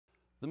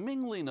The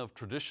mingling of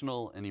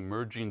traditional and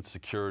emerging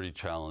security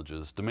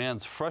challenges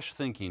demands fresh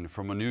thinking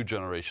from a new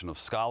generation of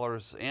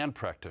scholars and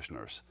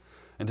practitioners.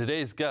 And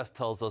today's guest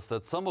tells us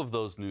that some of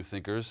those new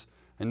thinkers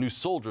and new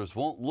soldiers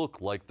won't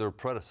look like their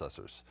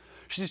predecessors.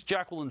 She's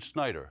Jacquelyn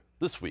Schneider,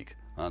 this week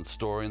on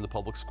Story in the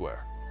Public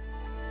Square.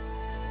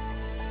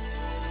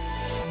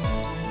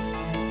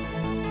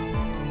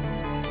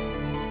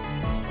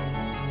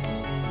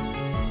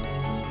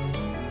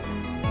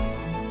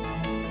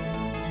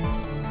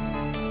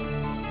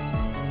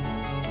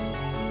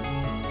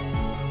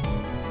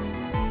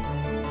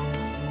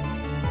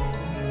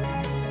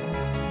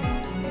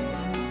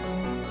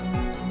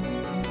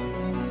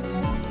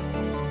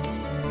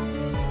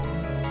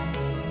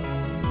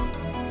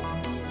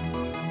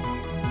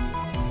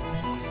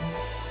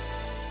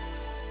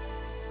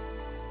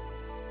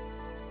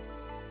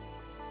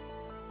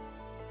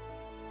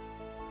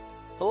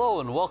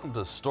 Hello and welcome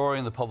to Story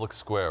in the Public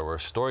Square, where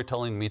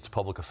storytelling meets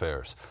public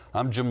affairs.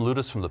 I'm Jim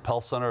Ludis from the Pell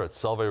Center at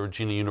Salve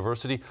Regina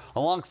University.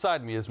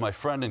 Alongside me is my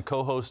friend and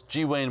co-host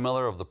G. Wayne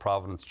Miller of the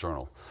Providence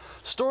Journal.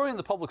 Story in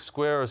the Public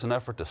Square is an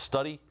effort to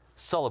study,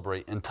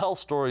 celebrate, and tell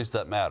stories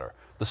that matter,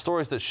 the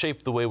stories that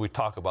shape the way we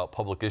talk about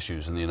public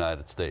issues in the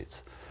United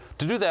States.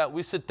 To do that,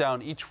 we sit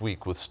down each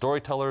week with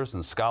storytellers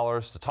and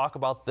scholars to talk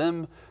about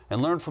them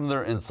and learn from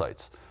their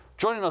insights.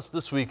 Joining us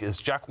this week is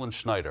Jacquelyn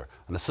Schneider,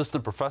 an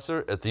assistant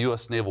professor at the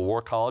U.S. Naval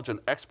War College, an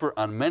expert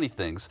on many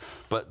things.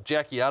 But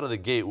Jackie, out of the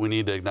gate, we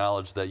need to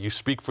acknowledge that you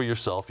speak for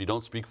yourself. You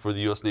don't speak for the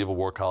U.S. Naval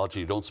War College,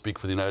 and you don't speak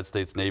for the United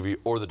States Navy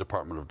or the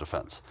Department of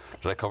Defense.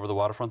 Did I cover the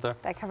waterfront there?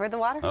 I covered the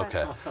waterfront.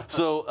 Okay.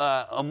 So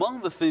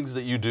among the things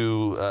that you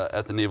do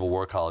at the Naval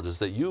War College is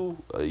that you're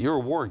a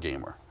war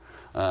gamer.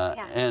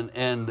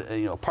 And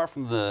you know, apart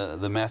from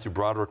the Matthew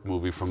Broderick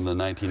movie from the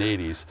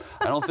 1980s,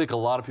 I don't think a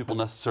lot of people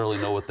necessarily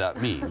know what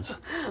that means.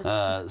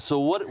 So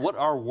what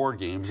are war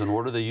games and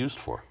what are they used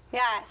for?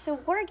 Yeah, so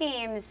war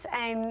games,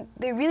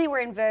 they really were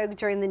in vogue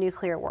during the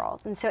nuclear world.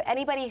 And so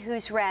anybody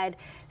who's read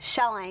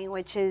Shelling,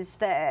 which is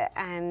the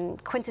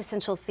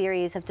quintessential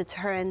theories of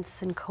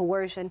deterrence and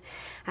coercion,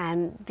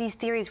 these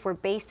theories were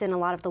based in a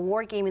lot of the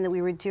war gaming that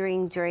we were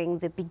doing during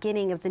the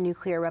beginning of the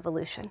nuclear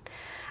revolution.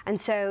 And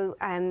so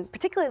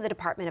particularly the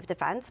Department of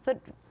Defense, but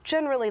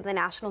generally the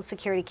national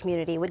security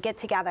community would get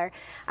together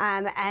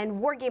and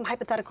war game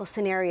hypothetical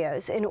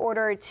scenarios in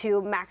order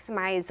to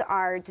maximize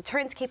our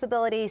deterrence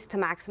capabilities, to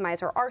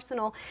maximize our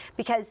arsenal,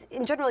 because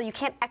in general you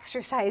can't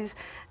exercise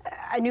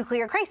a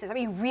nuclear crisis. I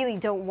mean, you really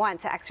don't want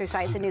to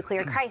exercise a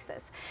nuclear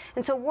crisis.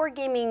 And so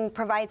wargaming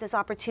provides us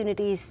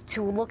opportunities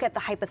to look at the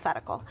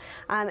hypothetical.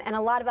 And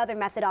a lot of other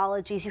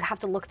methodologies, you have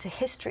to look to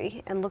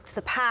history and look to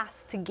the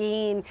past to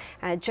gain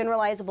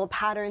generalizable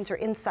patterns or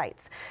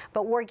insights.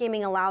 But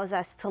wargaming allows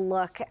us to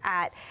look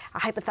at a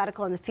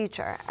hypothetical in the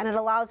future, and it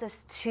allows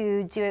us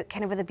to do it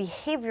kind of with a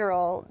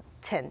behavioral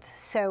tint.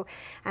 So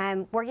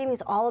wargaming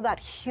is all about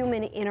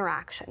human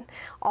interaction,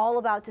 all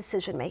about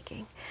decision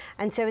making.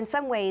 And so in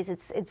some ways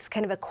it's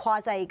kind of a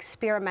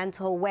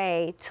quasi-experimental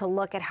way to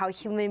look at how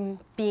human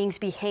beings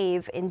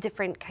behave in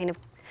different kind of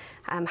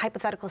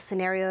hypothetical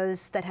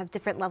scenarios that have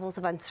different levels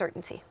of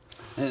uncertainty.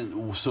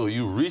 And so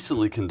you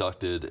recently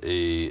conducted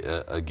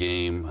a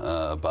game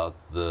about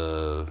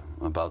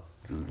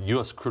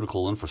U.S.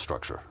 critical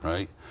infrastructure,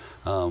 right?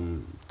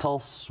 Tell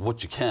us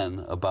what you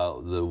can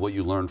about what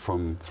you learned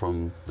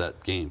from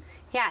that game.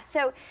 Yeah,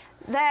 so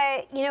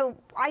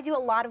I do a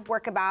lot of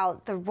work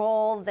about the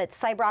role that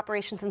cyber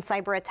operations and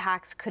cyber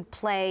attacks could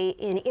play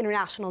in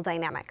international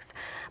dynamics.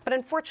 But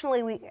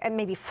unfortunately, and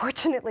maybe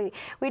fortunately,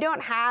 we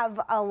don't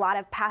have a lot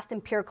of past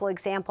empirical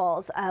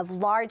examples of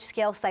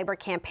large-scale cyber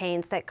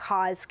campaigns that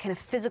cause kind of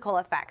physical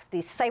effects,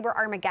 these cyber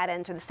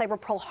Armageddons or the cyber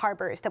Pearl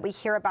Harbors that we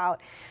hear about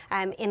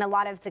in a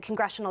lot of the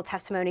congressional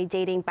testimony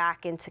dating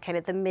back into kind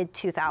of the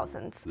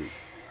mid-2000s.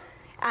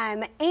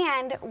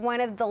 And one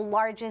of the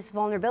largest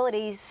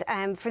vulnerabilities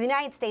for the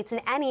United States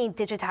in any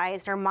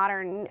digitized or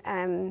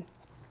modern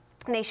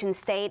nation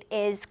state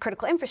is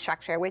critical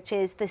infrastructure, which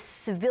is the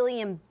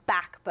civilian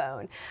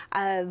backbone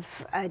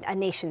of a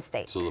nation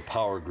state. So the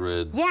power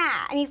grid.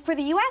 Yeah, I mean, for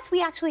the U.S.,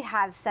 we actually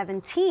have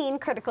 17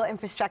 critical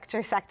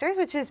infrastructure sectors,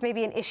 which is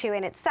maybe an issue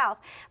in itself,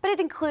 but it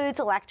includes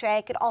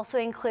electric, it also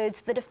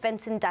includes the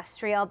defense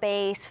industrial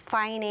base,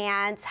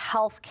 finance,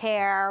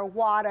 healthcare,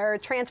 water,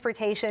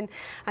 transportation.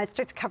 It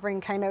starts covering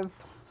kind of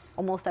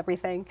almost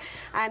everything.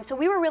 So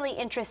we were really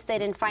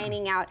interested in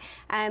finding out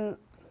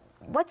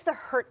what's the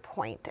hurt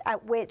point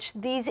at which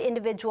these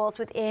individuals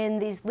within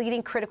these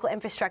leading critical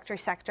infrastructure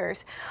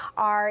sectors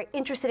are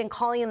interested in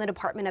calling in the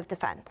Department of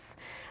Defense.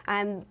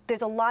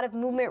 There's a lot of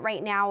movement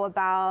right now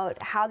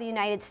about how the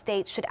United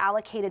States should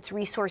allocate its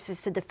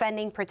resources to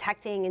defending,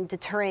 protecting, and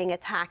deterring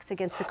attacks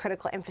against the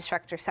critical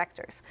infrastructure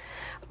sectors.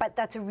 But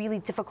that's a really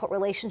difficult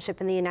relationship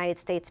in the United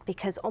States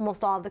because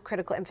almost all of the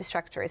critical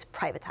infrastructure is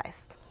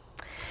privatized.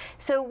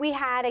 So we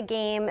had a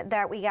game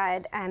that we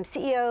got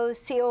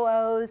CEOs,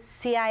 COOs,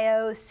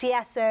 CIOs,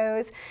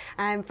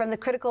 CSOs from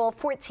the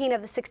 14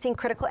 of the 16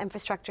 critical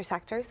infrastructure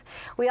sectors.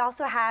 We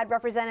also had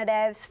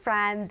representatives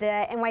from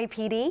the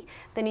NYPD,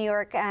 the New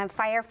York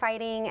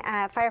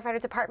firefighter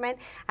department,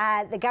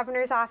 the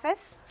governor's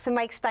office. So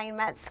Mike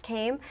Steinmetz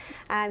came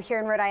here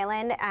in Rhode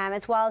Island,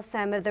 as well as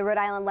some of the Rhode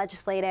Island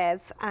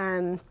legislative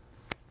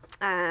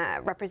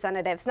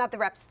representatives, not the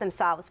reps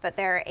themselves, but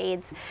their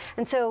aides.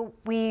 And so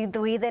we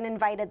then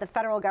invited the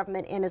federal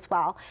government in as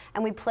well.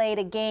 And we played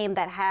a game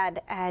that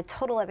had a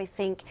total of, I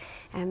think,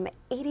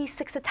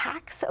 86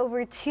 attacks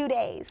over 2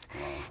 days.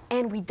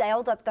 And we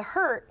dialed up the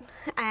hurt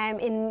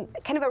in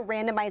kind of a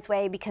randomized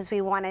way because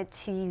we wanted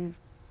to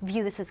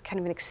view this as kind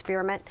of an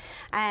experiment.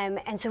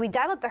 And so we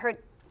dialed up the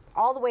hurt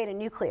all the way to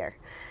nuclear,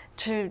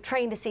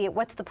 trying to see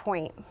what's the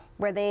point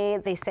where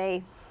they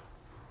say,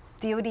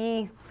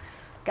 DOD,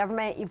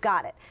 government, you've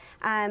got it.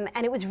 And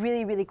it was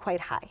really, really quite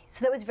high.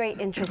 So that was very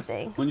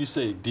interesting. When you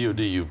say DOD,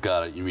 you've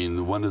got it, you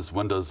mean when does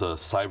a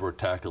cyber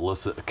attack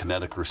elicit a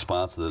kinetic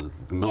response? The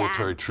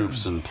military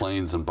troops and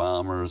planes and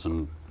bombers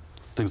and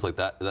things like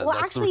that? Well,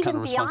 that's actually, the kind even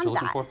of response you're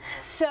looking beyond for?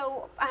 that.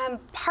 So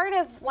part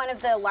of one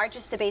of the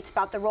largest debates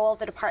about the role of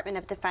the Department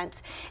of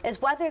Defense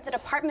is whether the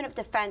Department of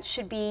Defense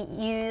should be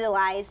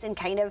utilized in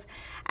kind of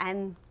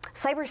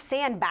cyber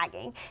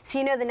sandbagging. So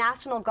you know the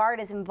National Guard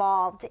is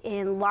involved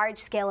in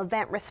large-scale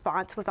event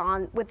response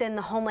within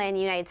the homeland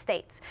United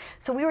States.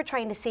 So we were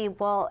trying to see,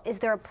 well, is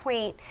there a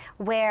point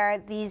where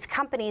these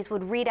companies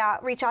would reach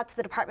out to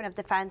the Department of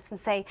Defense and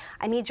say,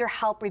 I need your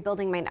help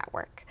rebuilding my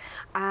network.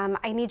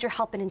 I need your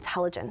help in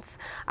intelligence.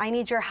 I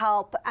need your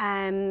help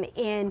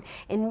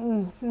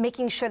in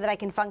making sure that I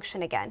can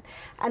function again.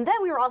 And then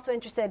we were also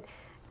interested,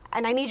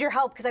 and I need your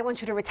help because I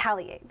want you to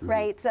retaliate,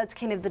 right? So that's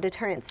kind of the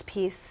deterrence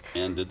piece.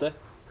 And did they?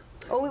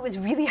 Oh, it was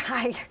really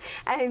high.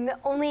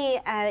 Only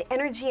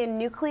energy and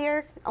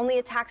nuclear, only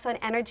attacks on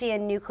energy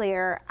and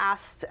nuclear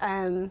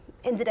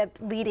ended up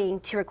leading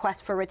to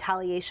requests for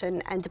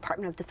retaliation and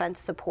Department of Defense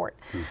support.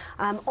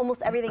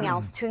 Almost everything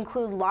else, to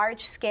include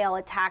large-scale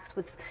attacks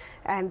with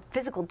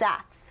physical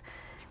deaths,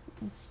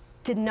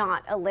 did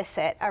not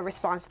elicit a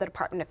response to the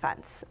Department of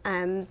Defense.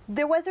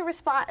 There was a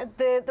response.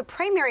 The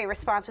primary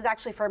response was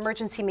actually for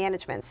emergency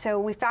management. So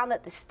we found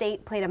that the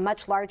state played a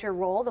much larger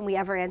role than we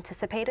ever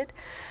anticipated,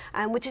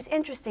 which is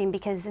interesting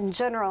because in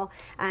general,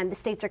 the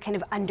states are kind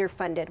of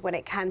underfunded when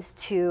it comes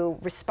to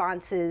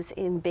responses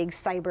in big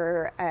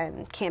cyber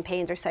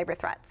campaigns or cyber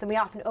threats. And we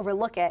often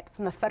overlook it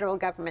from the federal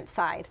government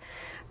side.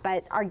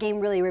 But our game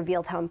really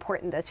revealed how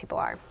important those people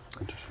are.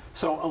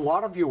 So a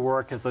lot of your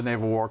work at the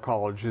Naval War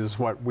College is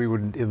what we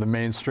would in the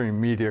mainstream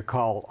media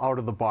call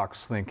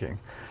out-of-the-box thinking.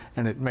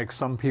 And it makes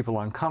some people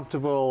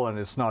uncomfortable, and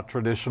it's not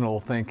traditional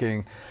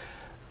thinking.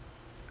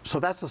 So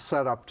that's a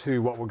setup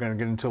to what we're going to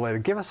get into later.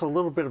 Give us a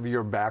little bit of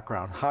your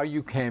background, how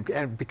you came,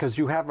 and because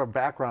you have a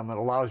background that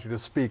allows you to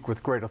speak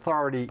with great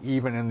authority,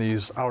 even in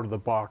these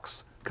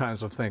out-of-the-box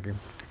kinds of thinking.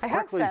 I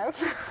hope so.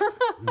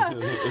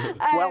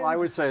 Well, I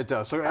would say it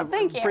does. So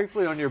thank you.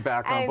 Briefly on your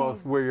background,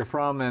 both where you're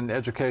from and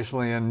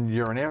educationally, and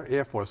you're an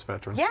Air Force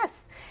veteran.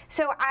 Yes.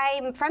 So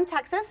I'm from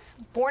Texas,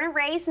 born and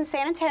raised in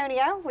San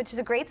Antonio, which is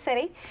a great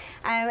city.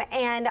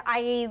 And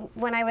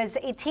when I was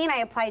 18, I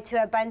applied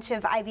to a bunch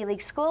of Ivy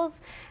League schools,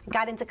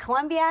 got into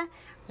Columbia,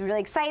 was really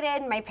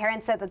excited. My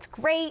parents said, that's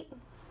great.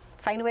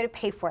 Find a way to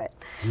pay for it.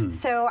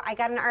 So I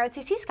got an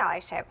ROTC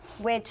scholarship,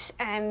 which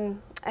an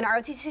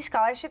ROTC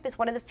scholarship is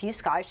one of the few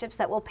scholarships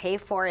that will pay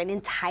for an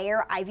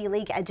entire Ivy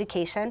League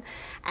education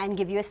and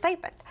give you a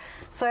stipend.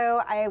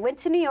 So I went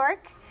to New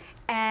York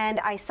and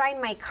I signed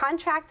my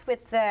contract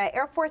with the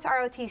Air Force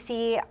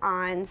ROTC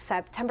on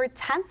September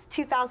 10th,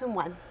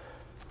 2001.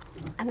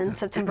 And then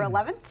September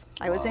 11th,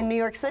 I was in New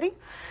York City.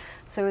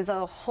 So it was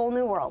a whole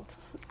new world.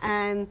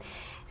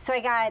 So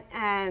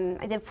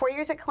I did 4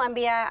 years at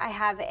Columbia. I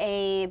have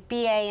a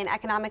BA in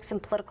Economics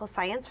and Political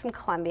Science from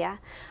Columbia.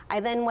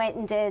 I then went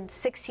and did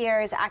 6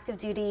 years active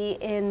duty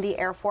in the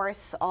Air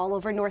Force all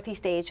over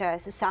Northeast Asia,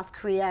 so South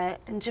Korea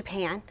and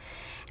Japan.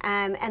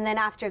 And then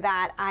after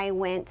that, I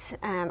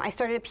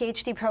started a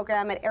PhD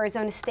program at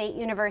Arizona State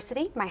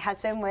University. My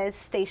husband was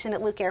stationed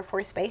at Luke Air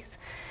Force Base.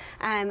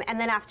 And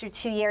then after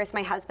 2 years,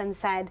 my husband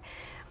said,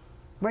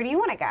 where do you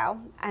want to go?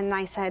 And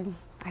I said,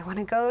 I want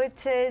to go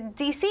to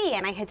DC.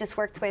 And I had just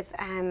worked with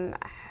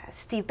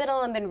Steve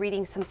Biddle and been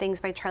reading some things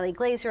by Charlie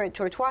Glazer at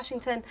George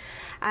Washington.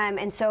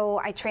 And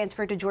so I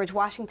transferred to George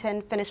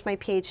Washington, finished my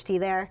PhD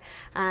there,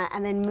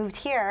 and then moved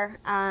here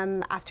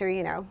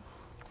after,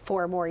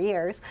 4 more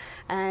years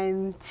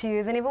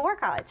to the Naval War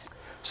College.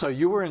 So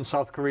you were in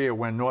South Korea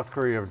when North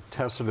Korea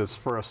tested its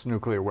first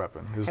nuclear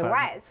weapon. It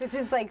was, which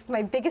is like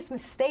my biggest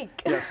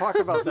mistake. Yeah, talk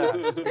about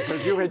that.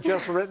 Because you had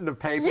just written a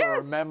paper or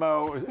a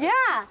memo. Yeah.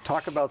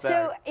 Talk about that.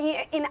 So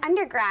in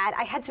undergrad,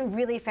 I had some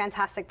really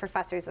fantastic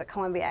professors at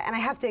Columbia. And I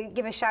have to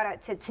give a shout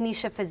out to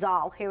Tanisha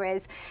Fazal, who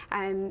is,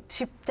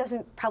 she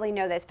doesn't probably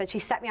know this, but she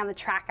set me on the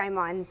track I'm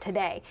on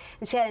today.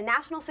 And she had a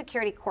national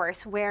security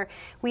course where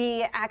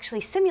we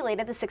actually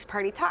simulated the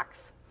 6-party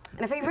talks.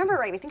 And if I remember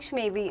right, I think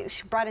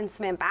she brought in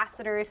some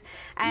ambassadors.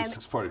 These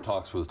six-party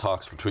talks were the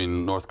talks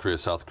between North Korea,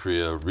 South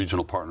Korea,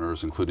 regional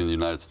partners, including the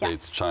United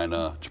States,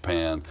 China,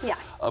 Japan,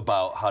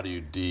 about how do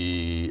you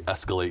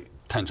de-escalate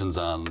tensions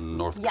on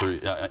North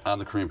Korea, on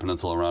the Korean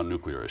Peninsula around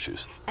nuclear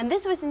issues. And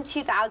this was in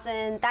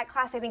 2000. That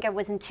class, I think,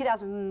 was in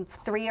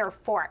 2003 or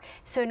 4.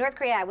 So North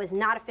Korea was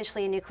not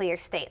officially a nuclear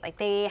state. Like,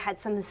 they had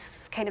some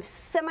kind of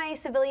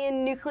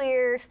semi-civilian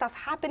nuclear stuff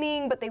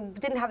happening, but they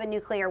didn't have a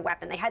nuclear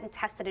weapon. They hadn't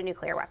tested a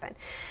nuclear weapon.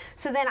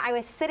 So then I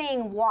was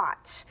sitting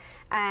watch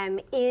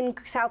in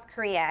South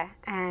Korea,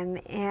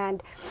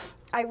 and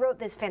I wrote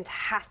this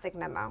fantastic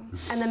memo,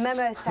 and the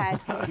memo said,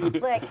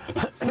 look,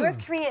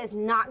 North Korea is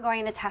not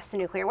going to test a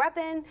nuclear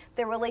weapon.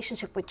 Their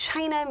relationship with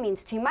China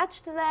means too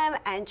much to them,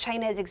 and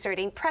China is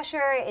exerting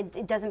pressure.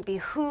 It doesn't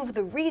behoove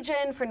the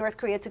region for North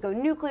Korea to go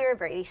nuclear,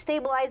 very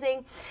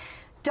destabilizing.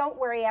 Don't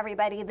worry,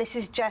 everybody. This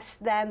is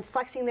just them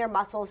flexing their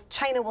muscles.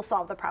 China will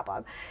solve the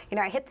problem. You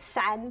know, I hit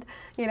send,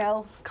 you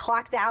know,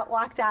 clocked out,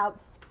 locked out.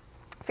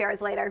 A few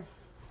hours later,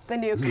 the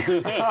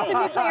nuclear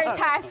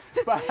test.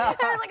 And I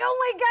was like, oh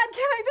my God,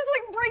 can I just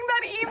like bring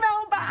that email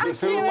back?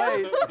 Too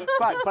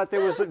late.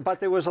 But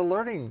there was a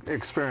learning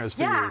experience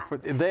for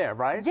you there,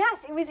 right?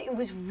 Yes, it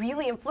was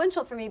really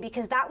influential for me,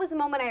 because that was the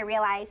moment I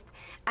realized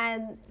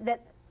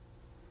that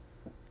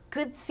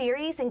good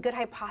theories and good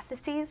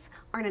hypotheses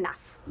aren't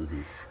enough.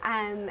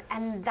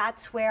 And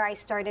that's where I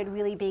started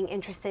really being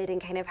interested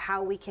in kind of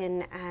how we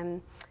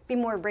can be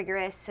more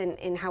rigorous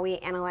in how we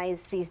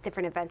analyze these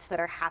different events that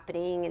are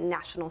happening in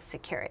national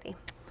security.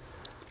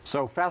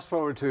 So fast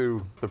forward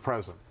to the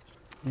present.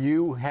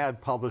 You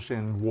had published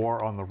in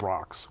War on the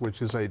Rocks,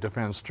 which is a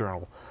defense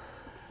journal,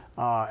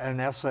 an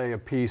essay, a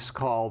piece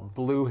called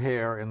Blue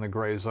Hair in the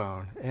Gray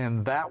Zone.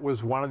 And that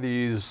was one of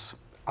these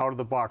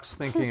out-of-the-box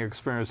thinking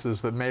experiences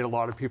that made a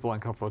lot of people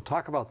uncomfortable.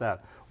 Talk about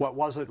that. What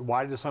was it?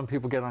 Why did some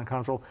people get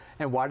uncomfortable?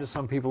 And why did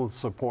some people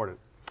support it?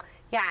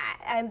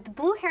 Yeah, the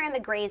Blue Hair in the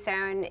Gray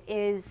Zone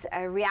is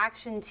a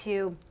reaction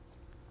to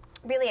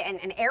really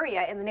an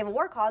area in the Naval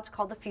War College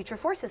called the Future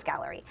Forces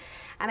Gallery.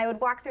 And I would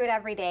walk through it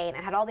every day, and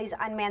it had all these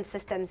unmanned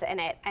systems in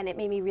it, and it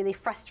made me really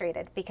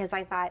frustrated, because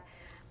I thought,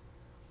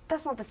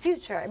 that's not the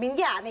future. I mean,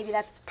 yeah, maybe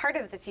that's part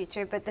of the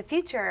future, but the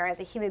future are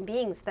the human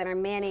beings that are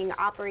manning,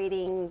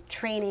 operating,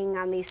 training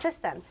on these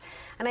systems.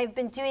 And I've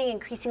been doing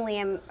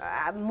increasingly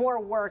more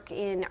work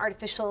in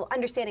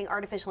understanding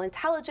artificial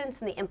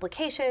intelligence and the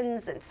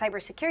implications and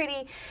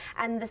cybersecurity.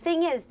 And the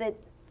thing is that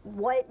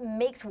what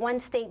makes one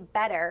state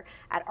better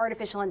at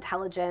artificial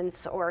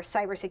intelligence or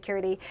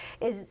cybersecurity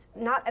is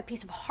not a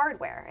piece of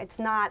hardware. It's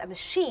not a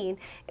machine.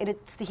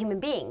 It's the human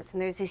beings.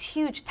 And there's these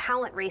huge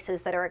talent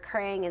races that are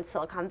occurring in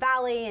Silicon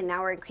Valley, and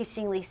now we're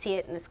increasingly see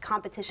it in this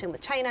competition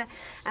with China.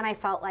 And I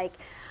felt like,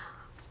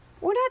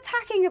 we're not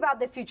talking about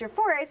the future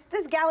force.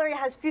 This gallery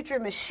has future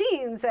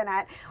machines in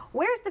it.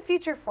 Where's the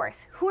future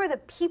force? Who are the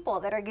people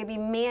that are going to be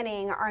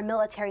manning our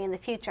military in the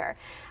future?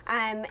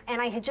 And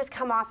I had just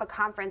come off a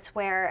conference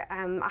where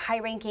a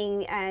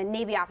high-ranking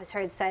Navy officer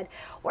had said,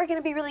 we're going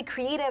to be really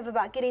creative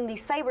about getting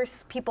these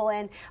cyber people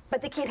in,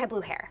 but they can't have blue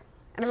hair.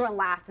 And everyone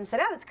laughed and said,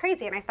 oh, that's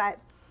crazy. And I thought,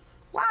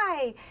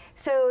 why?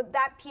 So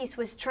that piece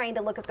was trying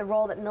to look at the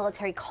role that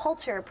military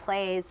culture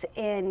plays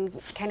in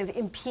kind of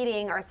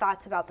impeding our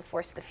thoughts about the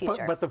force of the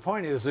future. But the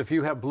point is, if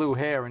you have blue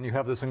hair and you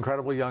have this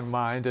incredibly young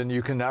mind and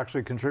you can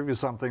actually contribute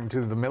something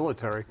to the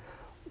military,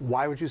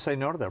 why would you say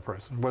no to that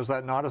person? Was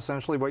that not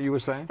essentially what you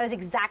were saying? That was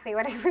exactly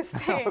what I was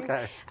saying.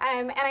 Okay.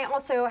 And I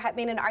also had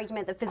made an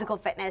argument that physical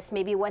fitness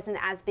maybe wasn't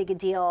as big a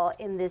deal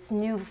in this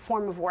new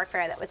form of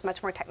warfare that was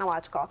much more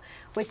technological,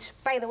 which,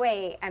 by the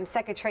way,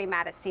 Secretary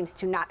Mattis seems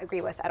to not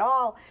agree with at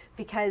all,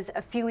 because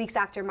a few weeks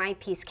after my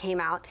piece came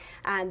out,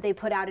 they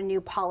put out a new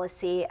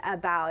policy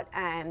about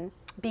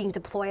being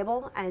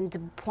deployable and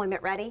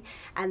deployment ready,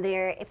 and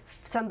if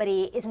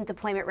somebody isn't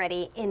deployment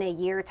ready in a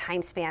year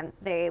time span,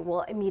 they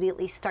will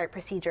immediately start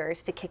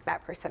procedures to kick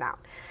that person out.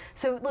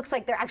 So it looks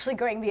like they're actually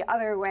going the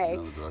other way.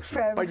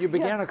 But you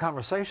began a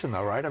conversation,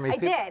 though, right? I mean, I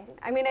did.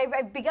 I mean,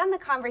 I've begun the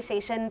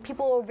conversation.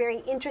 People were very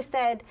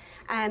interested.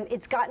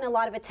 It's gotten a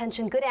lot of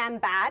attention, good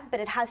and bad, but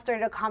it has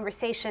started a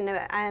conversation,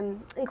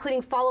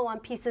 including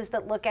follow-on pieces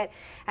that look at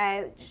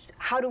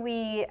how do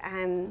we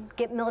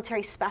get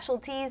military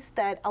specialties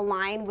that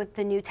align with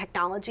the new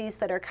technologies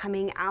that are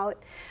coming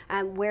out.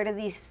 Where do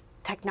these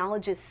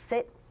technologists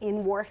sit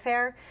in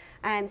warfare?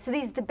 So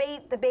these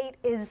debate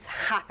is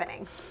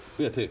happening.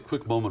 We got to take a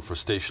quick moment for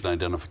station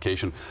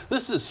identification.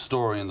 This is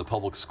Story in the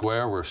Public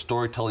Square, where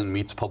storytelling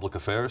meets public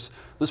affairs.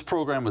 This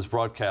program is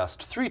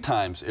broadcast 3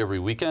 times every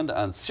weekend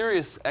on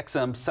Sirius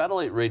XM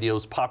Satellite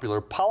Radio's popular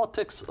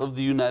Politics of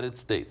the United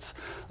States.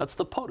 That's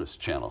the POTUS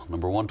channel,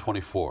 number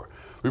 124.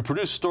 We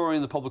produce Story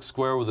in the Public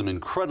Square with an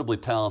incredibly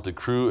talented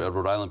crew at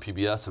Rhode Island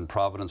PBS in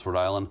Providence, Rhode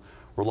Island.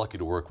 We're lucky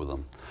to work with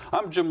them.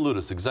 I'm Jim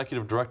Ludis,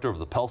 Executive Director of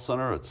the Pell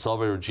Center at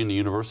Salve Regina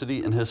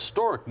University in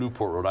historic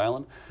Newport, Rhode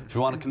Island. If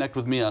you want to connect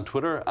with me on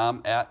Twitter,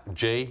 I'm at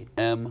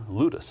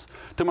JMLudis.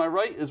 To my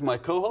right is my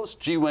co-host,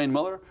 G. Wayne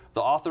Miller,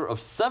 the author of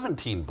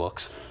 17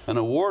 books, an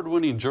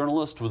award-winning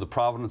journalist with the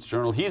Providence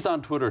Journal. He's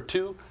on Twitter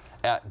too,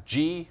 at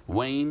G.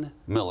 Wayne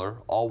Miller,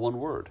 all one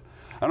word.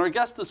 And our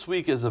guest this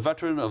week is a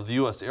veteran of the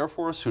U.S. Air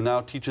Force who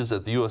now teaches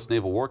at the U.S.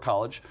 Naval War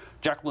College.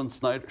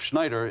 Jacquelyn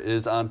Schneider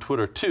is on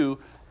Twitter too,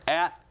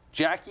 at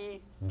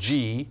Jackie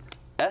G.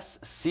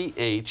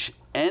 S-C-H-N-E-I-D,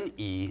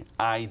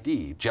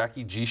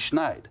 Jackie G.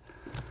 Schneid.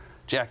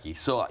 Jackie,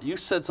 so you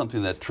said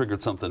something that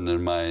triggered something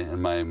in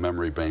my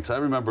memory banks. I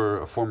remember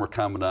a former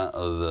commandant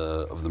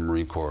of the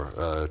Marine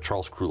Corps,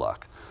 Charles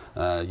Krulak,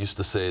 used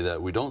to say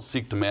that we don't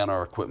seek to man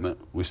our equipment,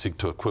 we seek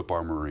to equip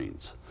our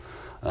Marines.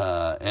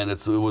 And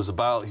he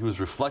was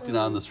reflecting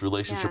on this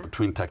relationship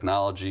between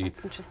technology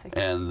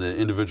and the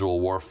individual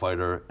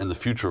warfighter and the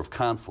future of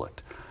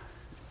conflict.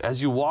 As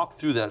you walk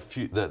through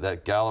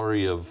that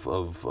gallery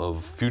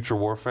of future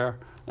warfare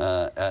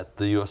at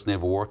the U.S.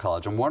 Naval War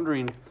College, I'm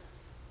wondering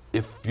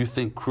if you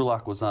think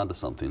Krulak was onto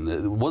something.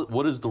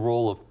 What is the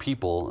role of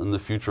people in the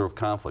future of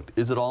conflict?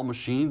 Is it all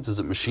machines? Is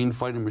it machine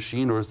fighting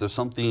machine? Or is there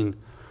something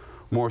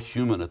more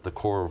human at the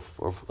core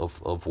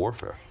of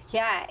warfare?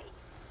 Yeah.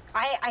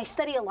 I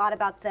study a lot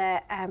about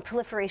the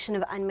proliferation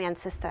of unmanned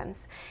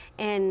systems.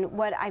 And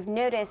what I've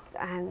noticed,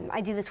 I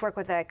do this work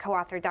with a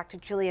co-author, Dr.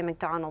 Julia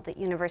McDonald at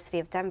University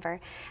of Denver.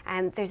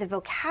 There's a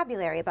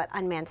vocabulary about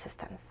unmanned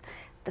systems.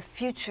 The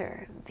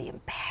future, the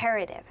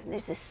imperative, and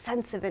there's this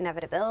sense of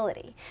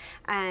inevitability.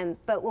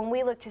 But when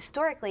we looked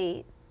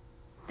historically,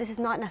 this is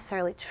not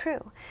necessarily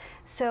true.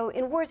 So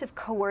in wars of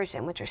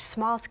coercion, which are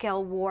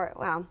small-scale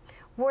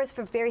wars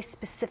for very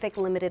specific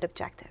limited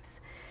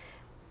objectives,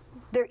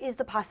 there is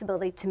the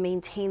possibility to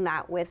maintain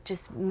that with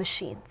just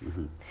machines.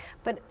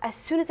 But as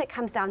soon as it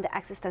comes down to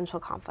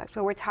existential conflict,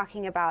 where we're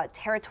talking about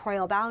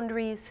territorial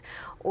boundaries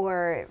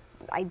or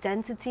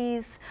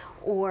identities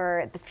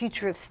or the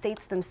future of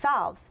states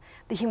themselves,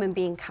 the human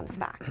being comes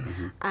back.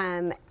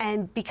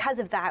 And because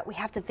of that, we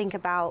have to think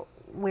about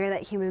where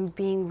that human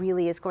being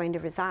really is going to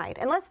reside.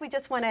 Unless we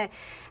just want to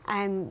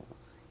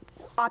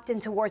opt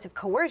into wars of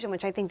coercion,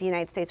 which I think the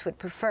United States would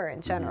prefer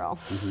in general.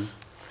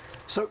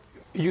 So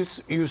you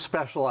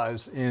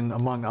specialize in,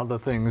 among other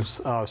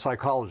things,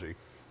 psychology,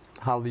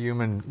 how the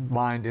human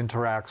mind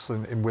interacts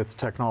with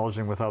technology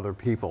and with other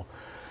people.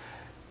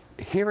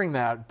 Hearing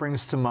that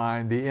brings to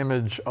mind the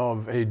image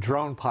of a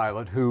drone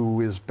pilot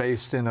who is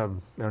based in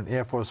an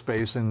Air Force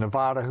base in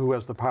Nevada who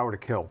has the power to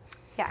kill.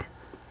 Yeah.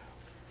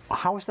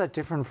 How is that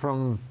different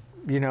from,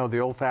 you know, the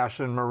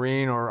old-fashioned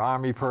Marine or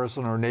Army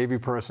person or Navy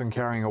person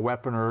carrying a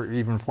weapon or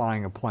even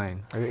flying a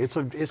plane? It's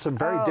a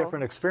very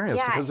different experience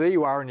because there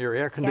you are in your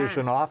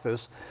air-conditioned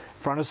office,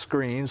 in front of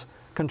screens,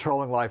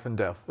 controlling life and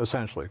death,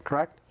 essentially,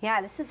 correct?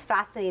 Yeah, this is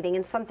fascinating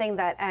and something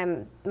that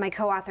my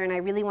co-author and I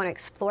really want to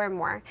explore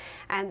more.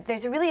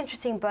 There's a really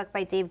interesting book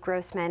by Dave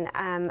Grossman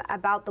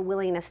about the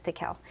willingness to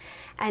kill.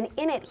 And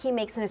in it, he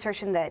makes an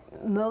assertion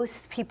that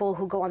most people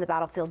who go on the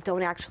battlefield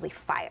don't actually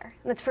fire.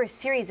 And that's for a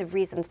series of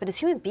reasons, but as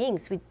human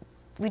beings,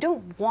 we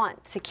don't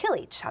want to kill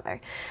each other.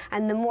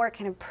 And the more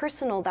kind of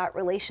personal that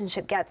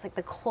relationship gets, like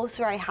the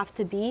closer I have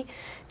to be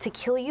to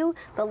kill you,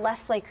 the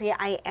less likely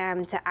I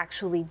am to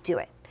actually do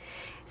it.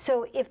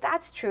 So if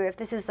that's true, if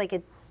this is like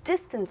a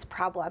distance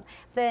problem,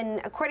 then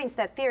according to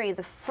that theory,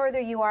 the further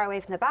you are away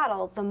from the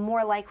battle, the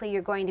more likely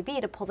you're going to be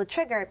to pull the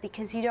trigger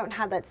because you don't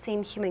have that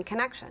same human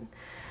connection.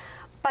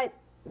 But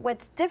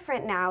what's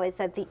different now is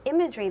that the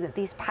imagery that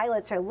these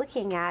pilots are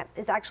looking at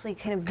is actually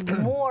kind of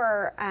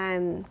more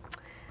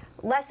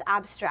less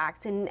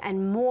abstract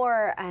and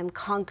more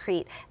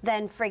concrete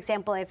than, for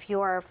example, if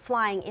you're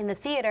flying in the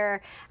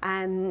theater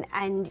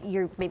and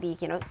you're maybe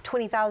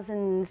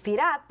 20,000 feet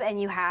up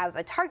and you have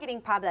a targeting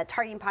pod. That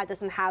targeting pod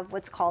doesn't have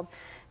what's called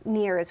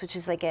NIRS, which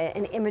is like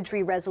an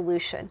imagery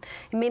resolution.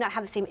 It may not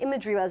have the same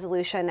imagery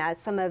resolution as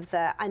some of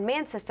the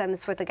unmanned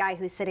systems with the guy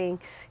who's sitting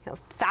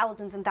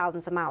thousands and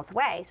thousands of miles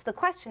away. So the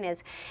question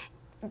is,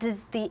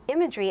 does the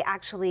imagery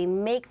actually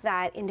make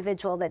that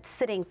individual that's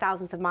sitting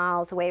thousands of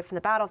miles away from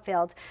the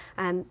battlefield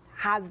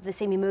have the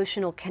same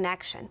emotional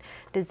connection?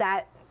 Does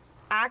that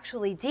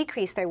actually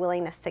decrease their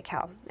willingness to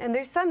kill? And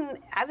there's some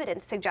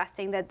evidence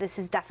suggesting that this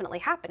is definitely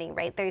happening,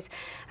 right? There's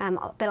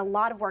been a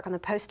lot of work on the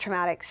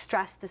post-traumatic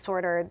stress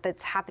disorder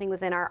that's happening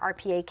within our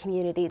RPA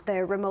community,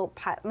 the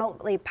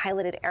remotely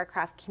piloted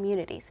aircraft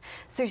communities.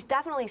 So there's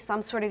definitely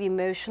some sort of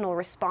emotional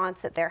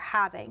response that they're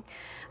having.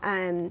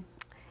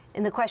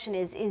 And the question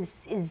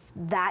is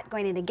that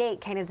going to negate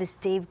kind of this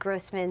Dave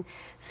Grossman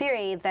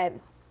theory that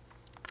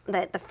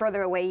the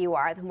further away you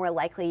are, the more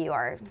likely you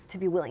are to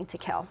be willing to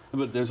kill?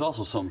 But there's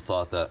also some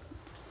thought that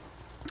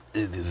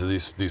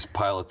these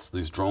pilots,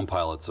 these drone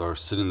pilots, are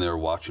sitting there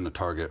watching a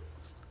target.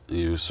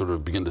 You sort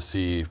of begin to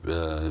see,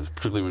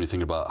 particularly when you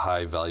think about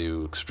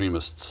high-value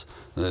extremists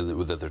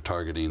that they're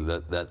targeting,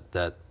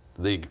 that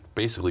they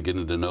basically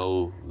getting to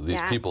know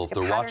these people. If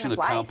they're watching a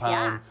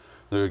compound,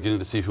 they're getting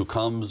to see who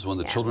comes when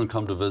the children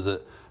come to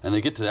visit, and they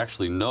get to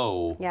actually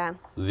know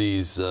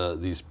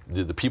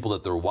the people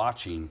that they're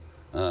watching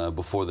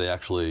before they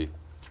actually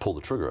pull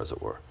the trigger, as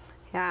it were.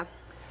 Yeah.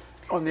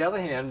 On the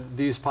other hand,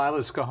 these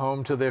pilots go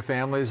home to their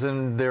families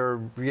and their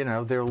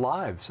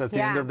lives at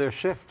the end of their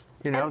shift.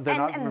 They're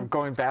not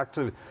going back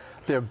to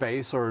their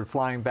base or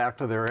flying back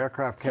to their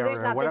aircraft carrier.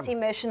 So there's not this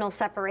emotional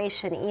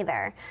separation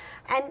either.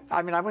 And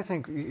I mean, I would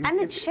think... And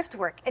then shift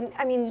work. And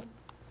I mean,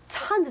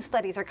 tons of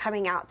studies are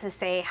coming out to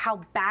say how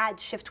bad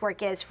shift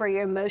work is for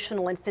your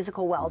emotional and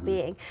physical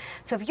well-being.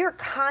 So if you're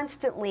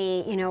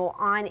constantly, you know,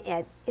 on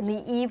it in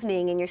the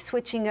evening and you're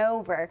switching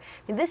over,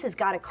 I mean, this has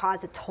got to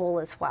cause a toll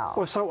as well.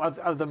 Well, so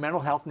are the mental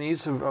health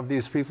needs of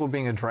these people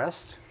being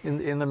addressed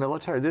in the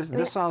military?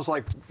 This sounds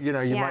like, you know,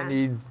 you might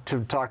need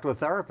to talk to a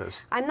therapist.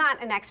 I'm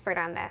not an expert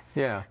on this.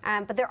 Yeah.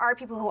 But there are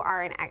people who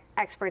are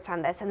experts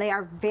on this, and they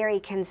are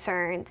very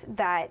concerned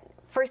that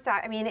first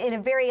off, I mean, in a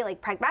very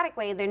pragmatic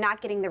way, they're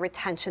not getting the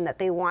retention that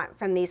they want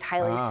from these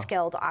highly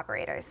skilled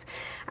operators.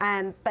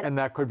 And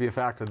that could be a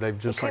factor. They've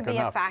just can't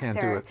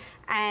do it.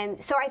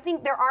 And so I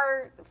think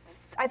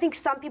I think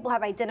some people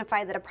have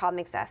identified that a problem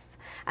exists.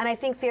 And I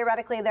think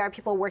theoretically there are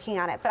people working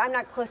on it. But I'm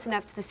not close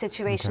enough to the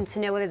situation to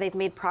know whether they've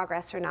made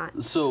progress or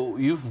not. So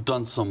you've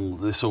done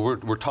some, so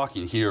we're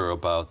talking here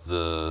about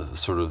the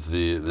sort of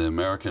the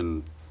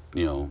American,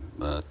 you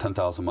know,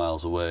 10,000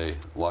 miles away,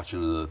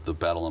 watching the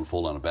battle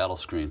unfold on a battle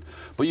screen.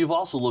 But you've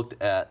also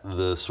looked at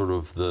the sort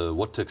of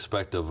what to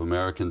expect of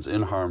Americans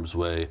in harm's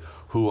way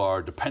who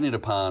are depending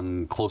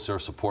upon close air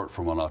support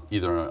from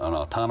either an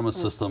autonomous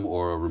system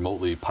or a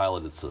remotely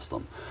piloted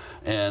system,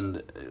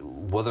 and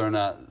whether or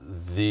not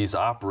these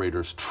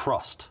operators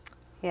trust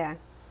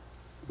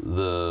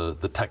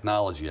the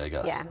technology, I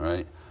guess,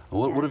 right?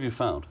 What have you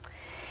found?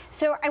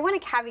 So I want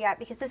to caveat,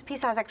 because this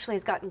piece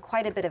has gotten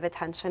quite a bit of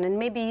attention and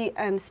maybe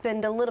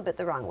spinned a little bit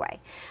the wrong way.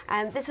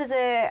 This was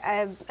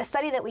a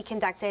study that we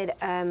conducted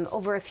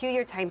over a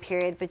few-year time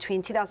period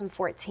between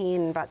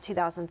 2014 and about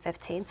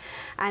 2015.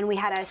 And we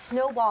had a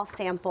snowball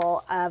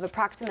sample of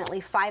approximately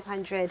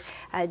 500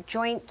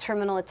 joint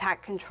terminal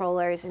attack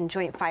controllers and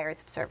joint fires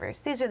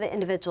observers. These are the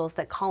individuals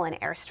that call in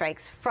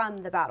airstrikes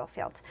from the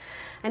battlefield.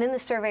 And in the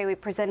survey, we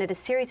presented a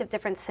series of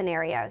different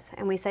scenarios.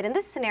 And we said, in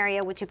this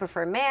scenario, would you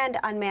prefer manned,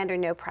 unmanned, or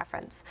no preference?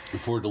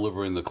 Before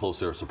delivering the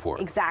close air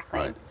support.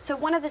 Exactly. Right. So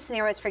one of the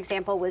scenarios, for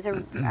example, was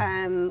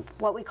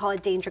what we call a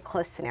danger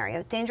close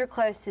scenario. Danger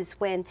close is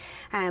when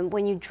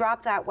you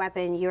drop that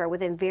weapon, you're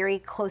within very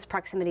close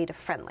proximity to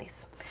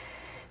friendlies.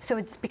 So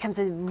it becomes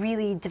a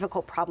really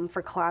difficult problem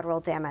for collateral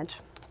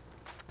damage.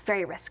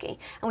 Very risky.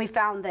 And we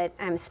found that,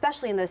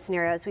 especially in those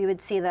scenarios, we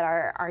would see that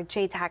our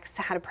JTACs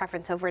had a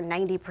preference, over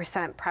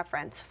 90%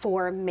 preference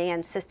for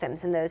manned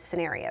systems in those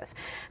scenarios.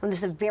 And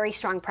there's a very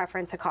strong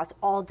preference across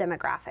all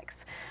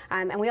demographics.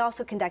 And we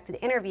also conducted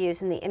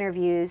interviews, and the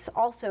interviews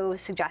also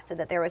suggested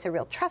that there was a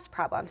real trust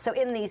problem. So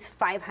in these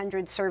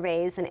 500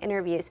 surveys and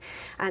interviews,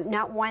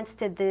 not once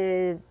did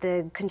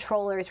the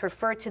controllers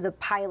refer to the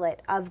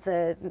pilot of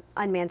the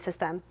unmanned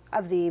system,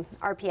 of the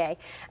RPA,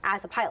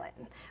 as a pilot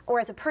or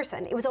as a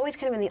person. It was always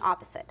kind of in the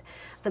opposite.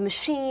 The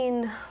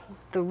machine,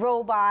 the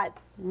robot,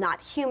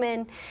 not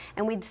human.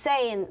 And we'd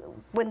say, and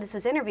when this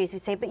was interviews,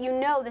 we'd say, but you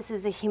know this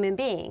is a human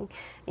being,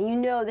 and you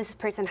know this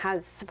person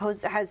has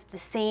the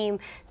same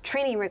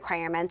training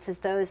requirements as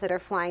those that are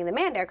flying the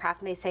manned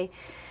aircraft. And they say,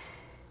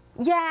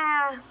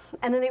 yeah,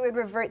 and then they would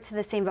revert to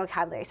the same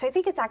vocabulary. So I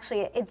think it's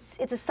actually, it's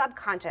a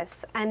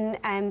subconscious.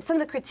 And some of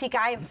the critique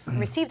I've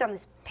received on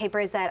this paper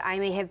is that I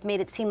may have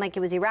made it seem like it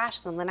was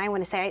irrational. And I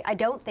want to say, I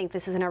don't think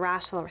this is an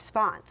irrational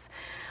response.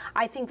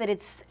 I think that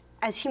it's,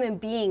 as human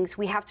beings,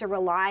 we have to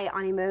rely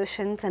on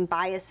emotions and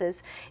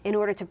biases in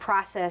order to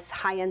process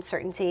high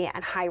uncertainty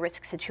and high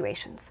risk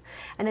situations.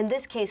 And in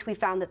this case, we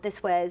found that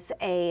this was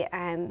a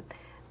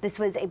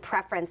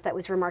preference that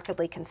was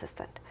remarkably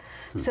consistent.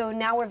 So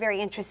now we're very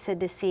interested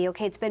to see,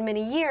 okay, it's been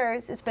many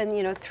years, it's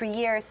been 3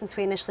 years since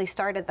we initially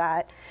started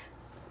that.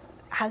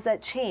 Has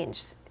that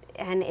changed?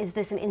 And is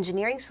this an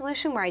engineering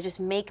solution where I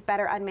just make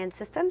better unmanned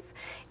systems?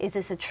 Is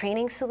this a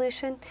training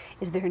solution?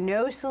 Is there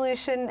no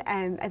solution?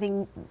 I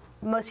think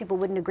most people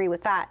wouldn't agree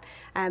with that.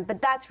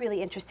 But that's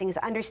really interesting, is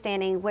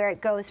understanding where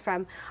it goes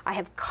from, I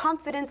have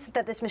confidence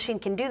that this machine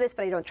can do this,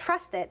 but I don't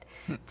trust it,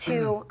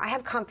 to I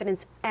have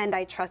confidence and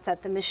I trust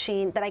that the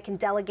machine, that I can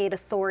delegate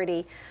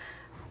authority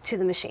to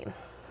the machine.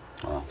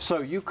 Wow. So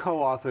you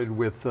co-authored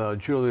with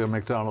Julia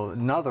McDonald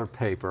another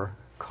paper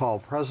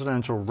called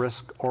Presidential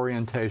Risk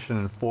Orientation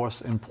and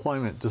Force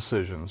Employment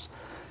Decisions.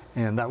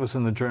 And that was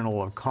in the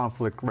Journal of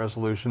Conflict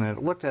Resolution. And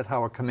it looked at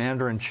how a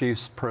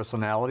commander-in-chief's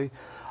personality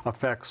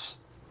affects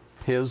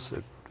his,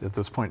 at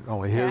this point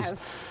only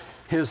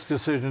his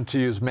decision to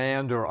use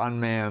manned or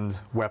unmanned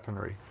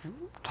weaponry.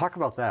 Talk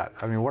about that.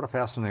 I mean, what a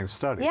fascinating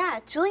study.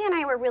 Yeah, Julia and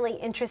I were really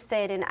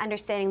interested in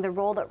understanding the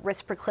role that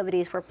risk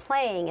proclivities were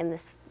playing in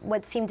this,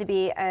 what seemed to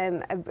be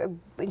a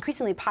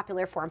increasingly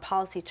popular foreign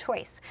policy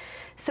choice.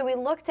 So we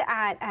looked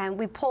at,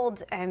 we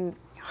pulled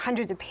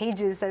hundreds of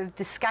pages of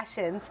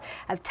discussions,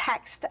 of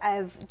text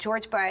of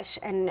George Bush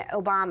and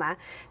Obama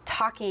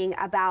talking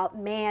about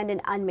manned and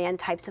unmanned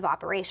types of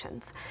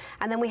operations.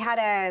 And then we had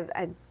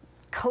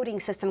coding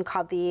system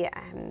called the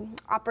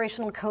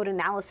Operational Code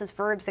Analysis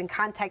Verbs and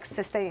Context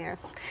System.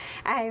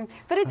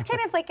 But it's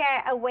kind of like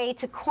a way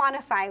to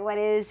quantify what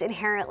is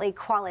inherently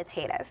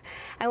qualitative.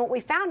 And what we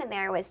found in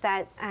there was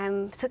that,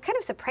 so kind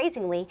of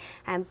surprisingly,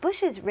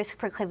 Bush's risk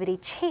proclivity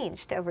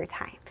changed over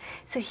time.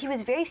 So he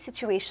was very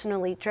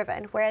situationally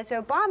driven, whereas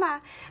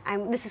Obama,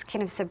 this is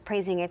kind of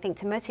surprising, I think,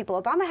 to most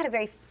people, Obama had a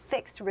very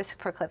fixed risk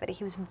proclivity.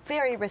 He was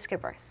very risk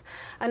averse.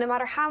 And no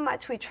matter how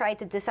much we tried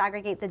to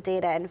disaggregate the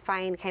data and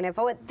find kind of,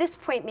 oh, at this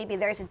point maybe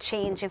there's a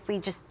change if we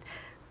just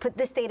put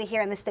this data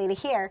here and this data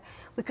here,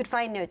 we could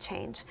find no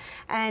change.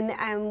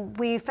 And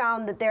we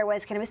found that there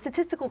was kind of a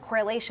statistical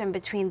correlation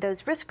between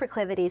those risk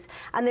proclivities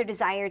and their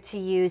desire to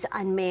use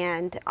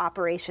unmanned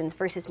operations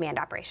versus manned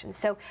operations.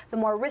 So the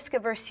more risk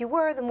averse you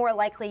were, the more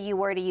likely you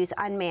were to use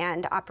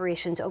unmanned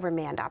operations over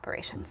manned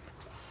operations.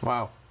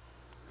 Wow.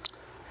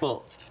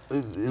 Well,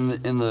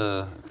 in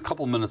the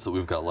couple minutes that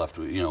we've got left,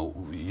 you know,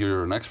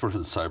 you're an expert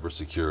in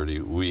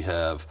cybersecurity. We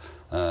have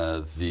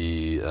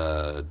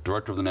the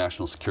director of the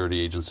National Security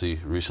Agency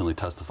recently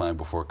testifying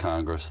before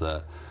Congress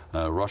that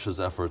Russia's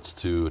efforts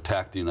to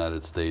attack the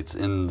United States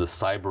in the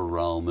cyber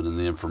realm and in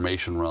the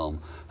information realm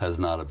has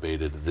not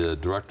abated. The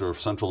director of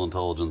Central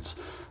Intelligence,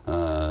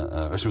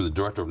 the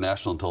director of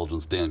National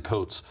Intelligence, Dan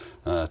Coates,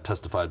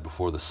 testified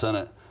before the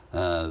Senate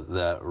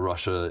that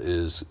Russia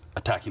is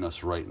attacking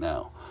us right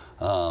now.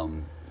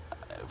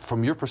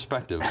 From your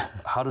perspective,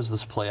 how does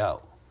this play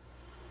out?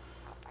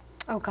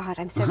 Oh God,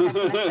 I'm so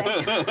pessimistic.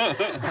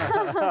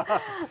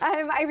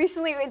 I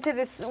recently went to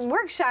this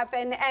workshop,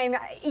 and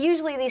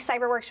usually these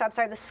cyber workshops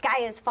are the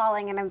sky is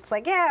falling, and it's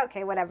like, yeah,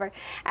 okay, whatever.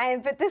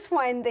 But this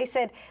one, they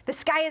said, the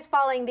sky is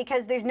falling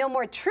because there's no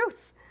more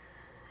truth.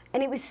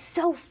 And it was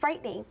so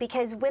frightening,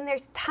 because when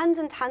there's tons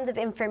and tons of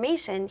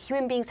information,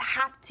 human beings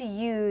have to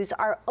use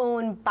our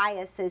own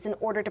biases in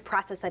order to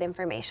process that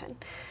information.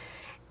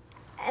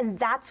 And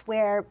that's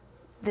where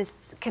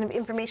this kind of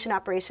information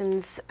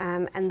operations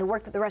and the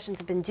work that the Russians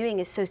have been doing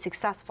is so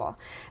successful,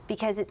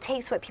 because it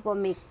takes what people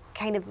may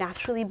kind of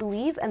naturally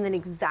believe and then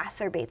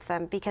exacerbates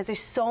them, because there's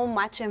so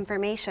much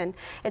information.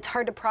 It's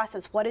hard to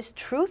process what is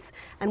truth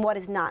and what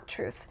is not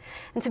truth.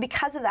 And so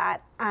because of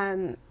that,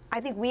 I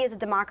think we as a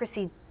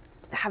democracy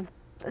have,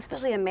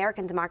 especially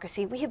American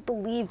democracy, we have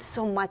believed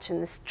so much in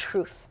this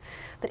truth,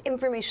 that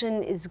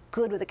information is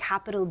good with a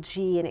capital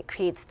G, and it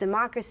creates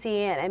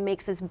democracy, and it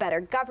makes us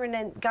better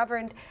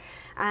governed.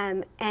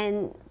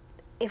 And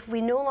if we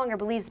no longer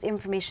believe that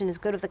information is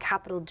good with a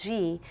capital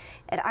G,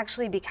 it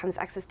actually becomes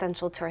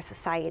existential to our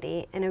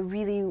society in a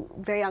really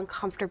very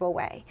uncomfortable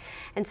way.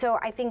 And so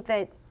I think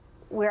that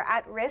we're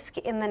at risk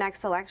in the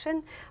next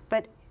election,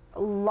 but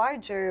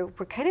larger,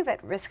 we're kind of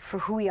at risk for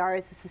who we are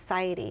as a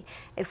society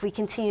if we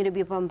continue to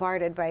be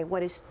bombarded by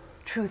what is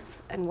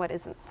truth and what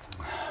isn't.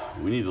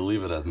 We need to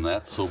leave it at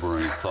that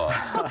sobering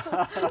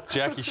thought.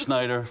 Jackie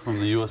Schneider from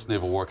the U.S.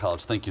 Naval War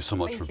College, thank you so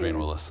much for being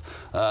with us.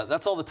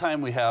 That's all the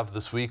time we have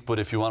this week, but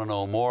if you want to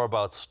know more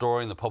about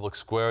Story in the Public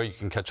Square, you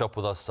can catch up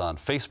with us on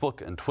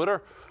Facebook and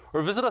Twitter,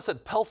 or visit us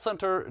at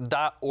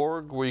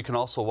pellcenter.org, where you can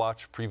also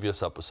watch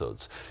previous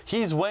episodes.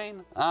 He's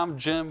Wayne, I'm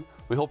Jim.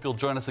 We hope you'll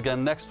join us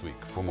again next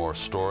week for more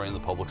Story in the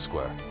Public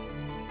Square.